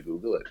think I'm going to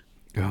Google it.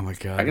 Oh my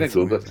God. I'm going to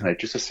Google it tonight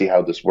just to see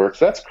how this works.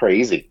 That's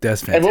crazy.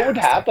 That's fantastic. And what would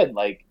happen?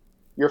 Like,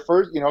 your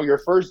first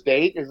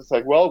date is, it's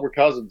like, well, we're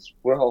cousins.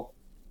 Well,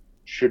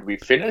 should we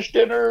finish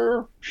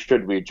dinner?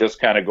 Should we just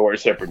kind of go our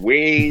separate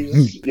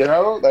ways? You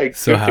know, like,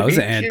 so how's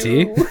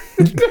Auntie?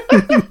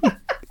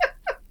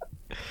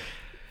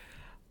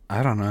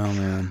 I don't know,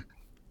 man.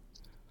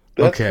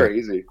 That's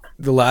crazy.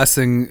 The last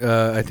thing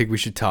I think we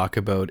should talk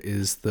about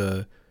is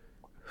the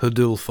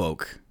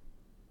Hudulfolk.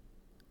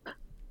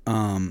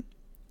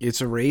 It's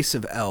a race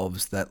of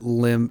elves that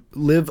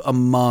live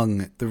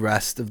among the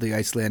rest of the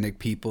Icelandic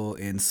people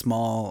in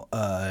small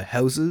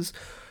houses.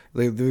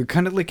 They're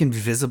kind of like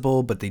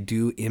invisible, but they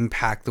do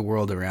impact the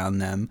world around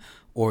them,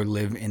 or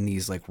live in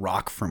these like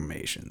rock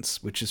formations,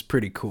 which is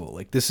pretty cool.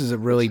 Like, this is a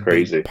really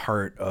big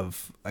part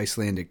of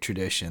Icelandic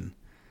tradition.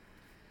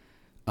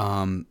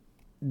 And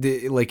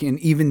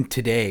even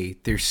today,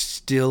 they're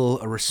still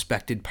a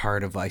respected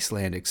part of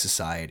Icelandic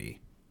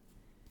society.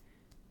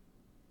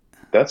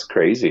 That's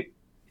crazy.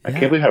 Yeah. I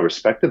can't believe how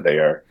respected they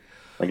are.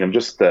 Like, I'm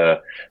just,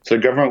 so the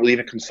government will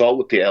even consult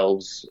with the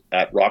elves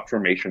at rock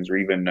formations, or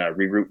even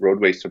reroute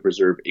roadways to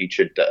preserve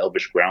ancient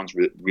elvish grounds,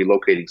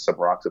 relocating some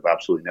rocks if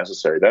absolutely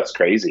necessary. That's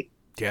crazy.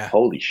 Yeah.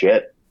 Holy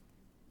shit.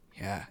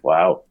 Yeah.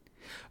 Wow.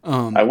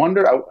 I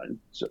wonder,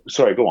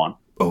 sorry, go on.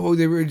 Oh,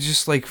 they were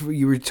just like,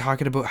 you were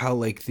talking about how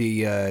like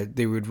they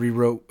would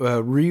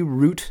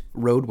reroute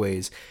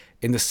roadways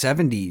in the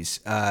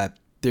 70s.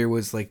 There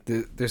was like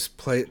this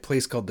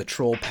place called the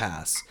Troll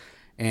Pass,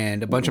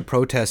 and a bunch of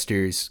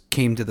protesters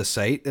came to the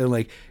site. And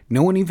like,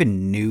 no one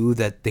even knew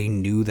that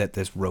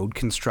this road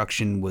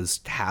construction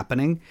was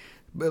happening.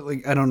 But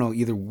like, I don't know,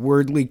 either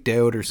word leaked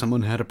out or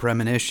someone had a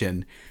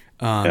premonition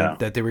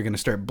that they were going to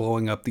start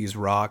blowing up these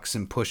rocks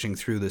and pushing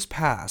through this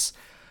pass.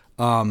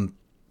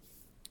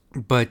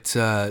 But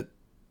the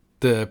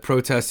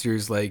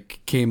protesters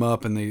like came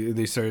up and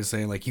they started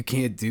saying like, you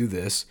can't do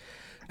this.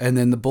 And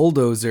then the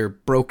bulldozer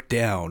broke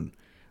down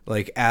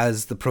like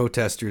as the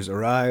protesters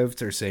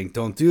arrived, are saying,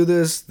 "Don't do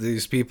this."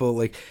 These people,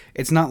 like,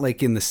 it's not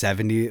like in the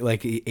 70s,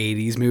 like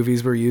 80s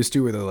movies we're used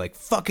to, where they're like,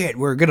 "Fuck it,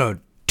 we're gonna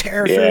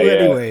tear through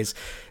anyways."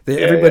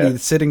 Everybody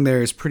sitting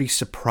there is pretty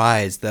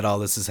surprised that all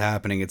this is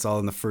happening. It's all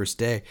in the first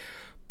day,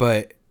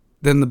 but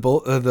then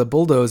the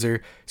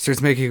bulldozer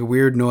starts making a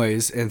weird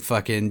noise and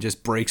fucking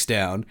just breaks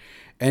down.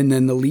 And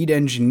then the lead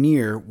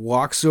engineer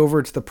walks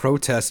over to the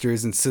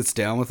protesters and sits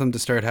down with them to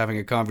start having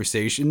a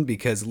conversation,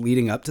 because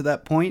leading up to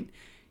that point,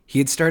 he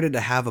had started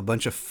to have a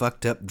bunch of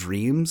fucked up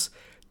dreams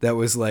that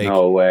was like,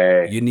 no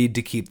way. You need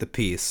to keep the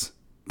peace.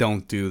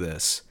 Don't do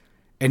this.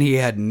 And he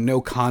had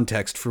no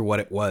context for what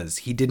it was.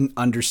 He didn't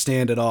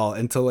understand at all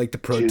until like the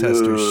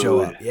protesters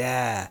show up.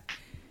 Yeah.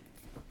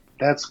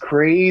 That's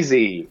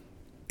crazy.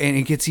 And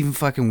it gets even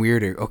fucking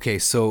weirder. Okay,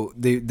 so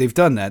they've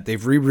done that.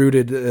 They've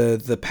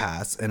rerouted the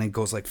pass, and it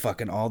goes like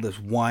fucking all this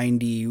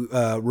windy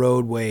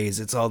roadways.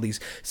 It's all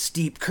these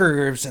steep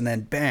curves and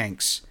then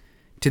banks.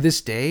 To this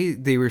day,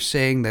 they were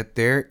saying that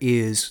there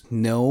is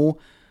no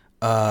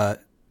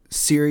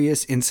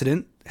serious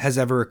incident has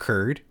ever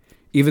occurred,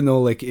 even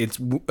though like it's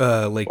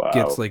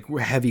gets like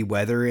heavy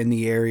weather in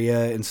the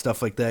area and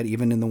stuff like that,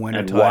 even in the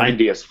winter time. And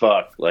windy as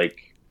fuck.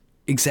 Like,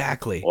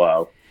 exactly.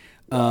 Wow.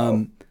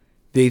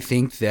 They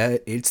think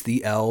that it's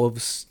the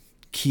elves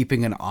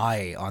keeping an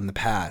eye on the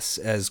pass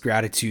as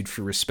gratitude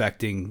for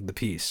respecting the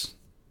peace.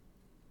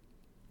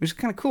 Which is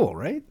kind of cool,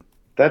 right?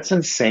 That's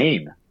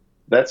insane.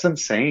 That's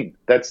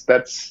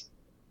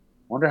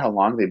wonder how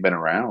long they've been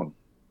around.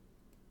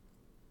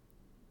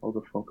 Oh,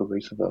 the folk of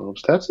race of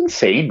elves. That's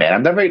insane,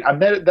 man.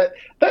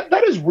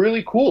 That is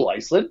really cool,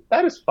 Iceland.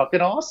 That is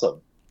fucking awesome.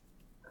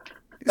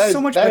 It's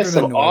so much better than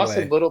some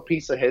awesome little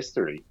piece of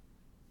history.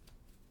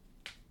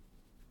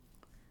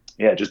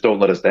 Yeah, just don't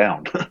let us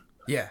down.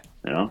 Yeah.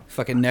 You know?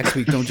 Fucking next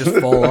week, don't just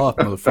fall off,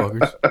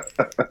 motherfuckers.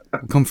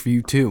 We'll come for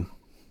you, too.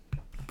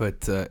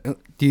 But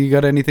do you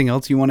got anything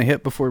else you want to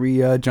hit before we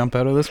jump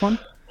out of this one?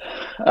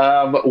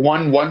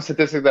 One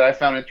statistic that I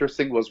found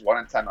interesting was 1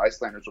 in 10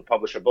 Icelanders will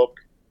publish a book.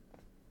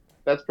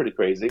 That's pretty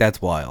crazy.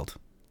 That's wild.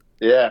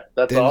 Yeah,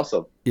 that's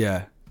awesome.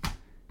 Yeah.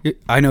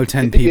 I know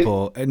 10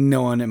 people, and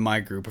no one in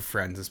my group of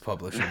friends is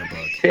publishing a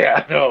book.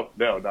 Yeah, no,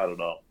 not at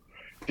all.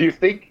 Do you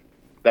think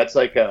that's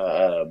like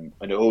an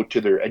ode to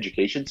their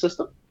education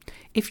system?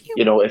 Yeah,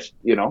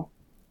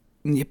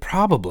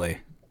 probably.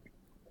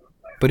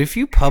 But if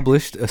you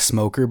published a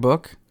smoker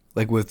book,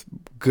 like with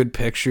good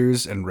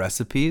pictures and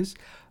recipes,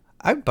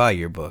 I'd buy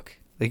your book.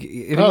 Like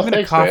even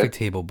a coffee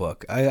table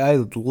book.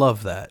 I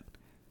love that.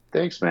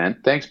 Thanks, man.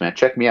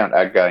 Check me out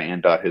at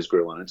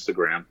guy.hisgrill on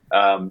Instagram.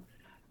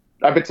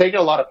 I've been taking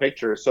a lot of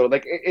pictures, so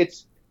like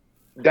it's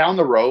down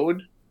the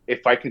road.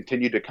 If I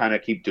continue to kind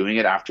of keep doing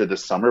it after the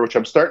summer, which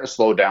I'm starting to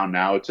slow down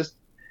now, it's just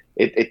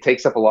it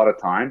takes up a lot of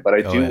time. But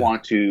I do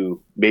want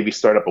to maybe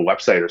start up a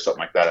website or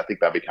something like that. I think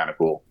that'd be kind of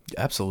cool.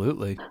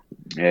 Absolutely.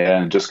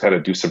 Yeah, and just kind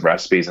of do some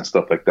recipes and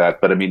stuff like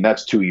that. But I mean,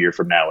 that's 2 years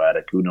from now,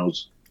 Attic. Who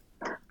knows?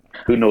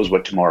 Who knows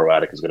what tomorrow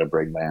Attic is going to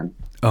bring, man?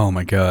 Oh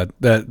my God,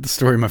 the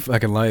story of my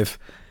fucking life.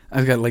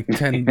 I've got like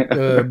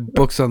 10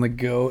 books on the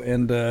go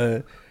and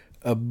a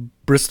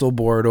Bristol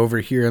board over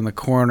here in the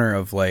corner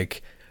of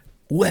like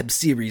web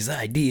series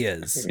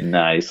ideas.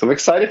 Nice. I'm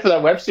excited for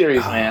that web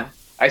series, man.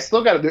 I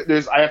still got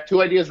I have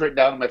 2 ideas written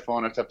down on my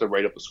phone. I just have to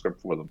write up a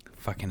script for them.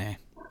 Fucking A.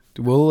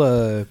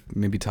 We'll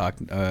maybe talk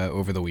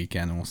over the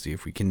weekend and we'll see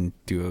if we can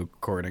do a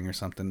recording or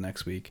something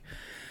next week.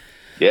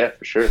 Yeah,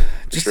 for sure.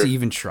 To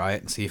even try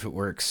it and see if it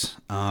works.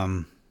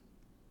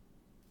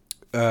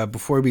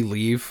 Before we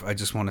leave, I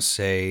just want to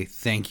say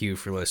thank you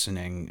for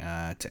listening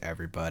to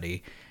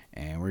everybody.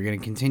 And we're going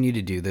to continue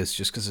to do this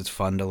just because it's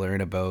fun to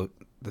learn about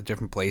the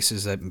different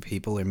places that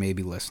people are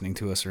maybe listening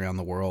to us around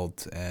the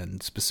world.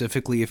 And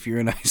specifically, if you're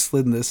in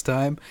Iceland this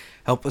time,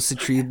 help us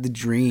achieve the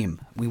dream.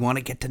 We want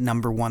to get to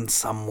 #1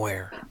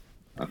 somewhere.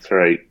 That's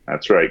right.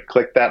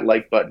 Click that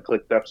like button,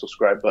 click that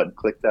subscribe button,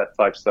 click that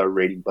 5-star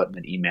rating button,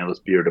 and email us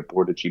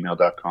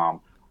beardedboard@gmail.com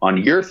on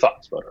your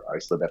thoughts about our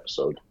Iceland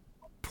episode.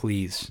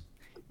 Please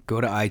go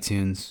to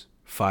iTunes,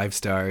 5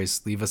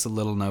 stars, leave us a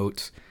little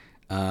note.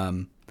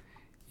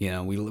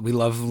 We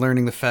love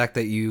learning the fact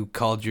that you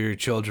called your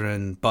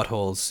children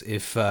buttholes.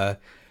 If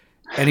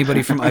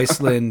anybody from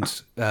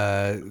Iceland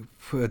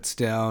puts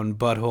down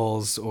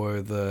buttholes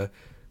or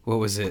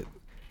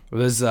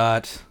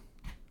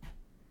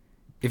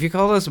if you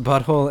call us a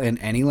butthole in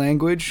any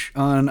language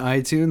on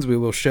iTunes, we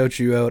will shout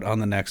you out on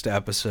the next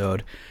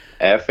episode.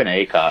 F and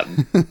A,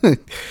 Cotton.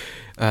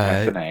 F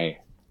and A.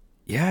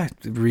 Yeah,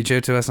 reach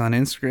out to us on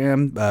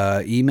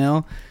Instagram,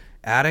 email.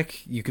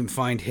 Attic, you can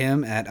find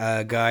him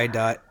at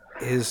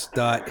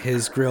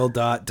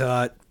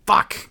guy.his.hisgrill.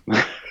 Fuck.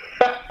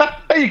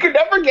 You can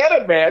never get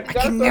it, man. I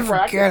can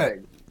never get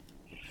it.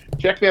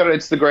 Check me out on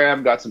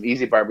Instagram. Got some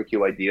easy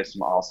barbecue ideas,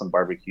 some awesome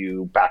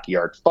barbecue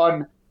backyard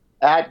fun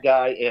at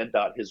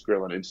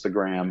guy.hisgrill on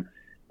Instagram.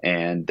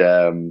 And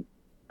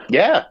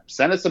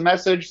send us a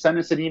message, send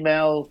us an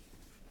email.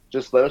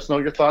 Just let us know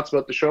your thoughts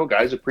about the show,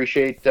 guys.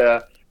 Appreciate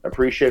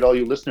all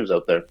you listeners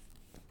out there.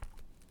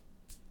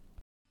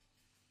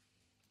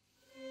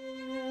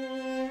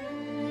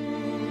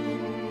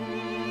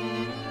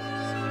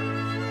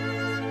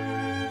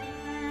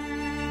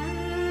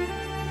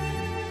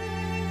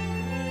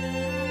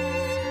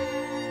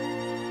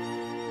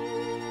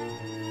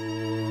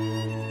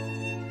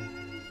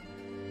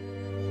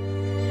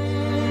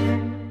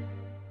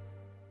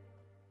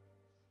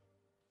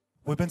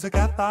 We've been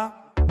together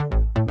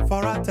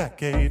for a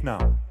decade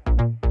now.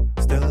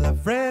 Still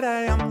every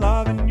day I'm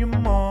loving you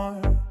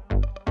more.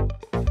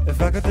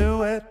 If I could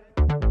do it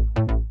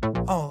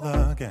all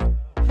again,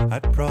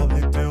 I'd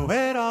probably do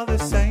it all the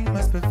same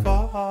as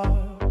before.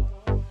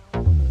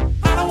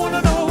 I don't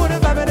wanna know what would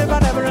have happened if I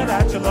never had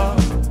had your love.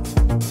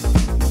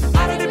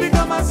 I didn't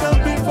become myself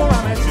before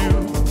I met you.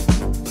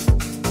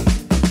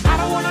 I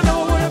don't wanna know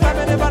what would have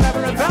happened if I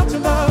never had felt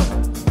your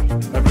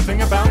love.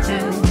 Everything about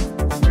you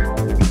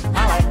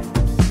I like.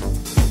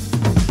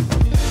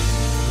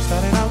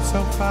 Started out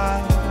so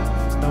fine,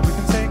 now we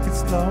can take it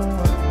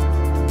slower.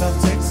 Love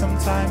takes some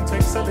time,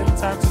 takes a little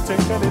time to take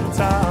a little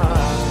time.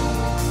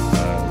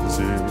 As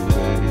it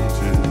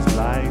ages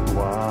like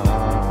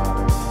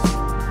wine.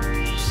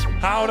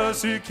 How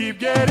does it keep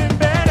getting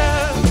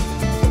better?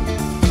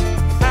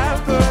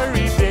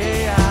 Every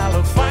day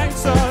I'll find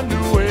some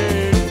new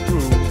way to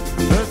prove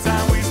the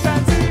time we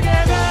spent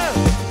together.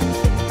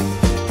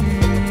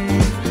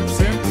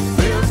 Simply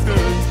feels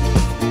good.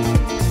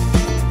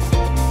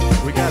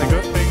 We got a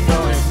good thing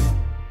going.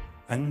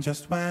 And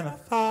just when I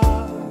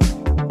thought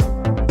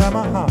that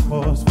my heart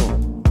was full,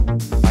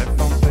 I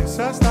found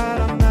places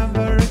that I've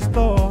never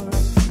explored.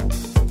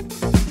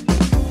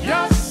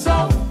 You're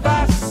so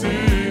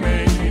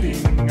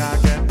fascinating, I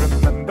can't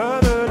remember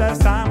the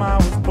last time I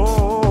was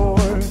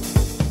bored.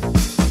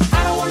 I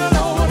don't wanna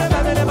know what had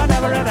happened if I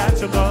never had had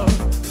your love.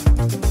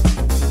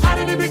 I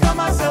didn't become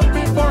myself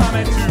before I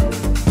met you.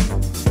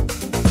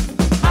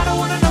 I don't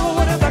wanna know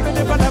what had happened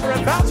if I never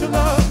had found your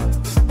love.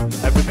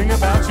 Everything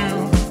about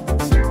you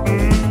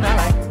I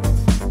like.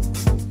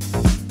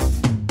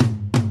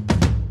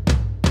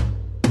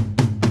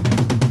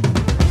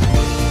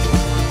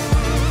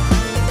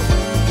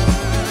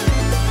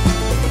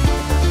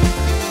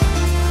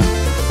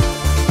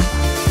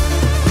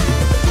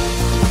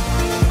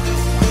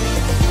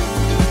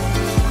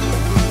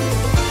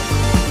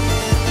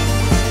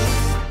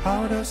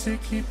 How does it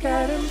keep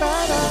getting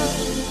better?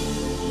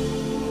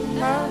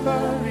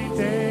 Every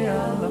day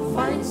I'll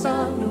find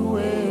some new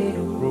way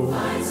to grow.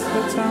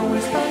 The time we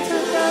spent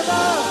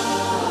together.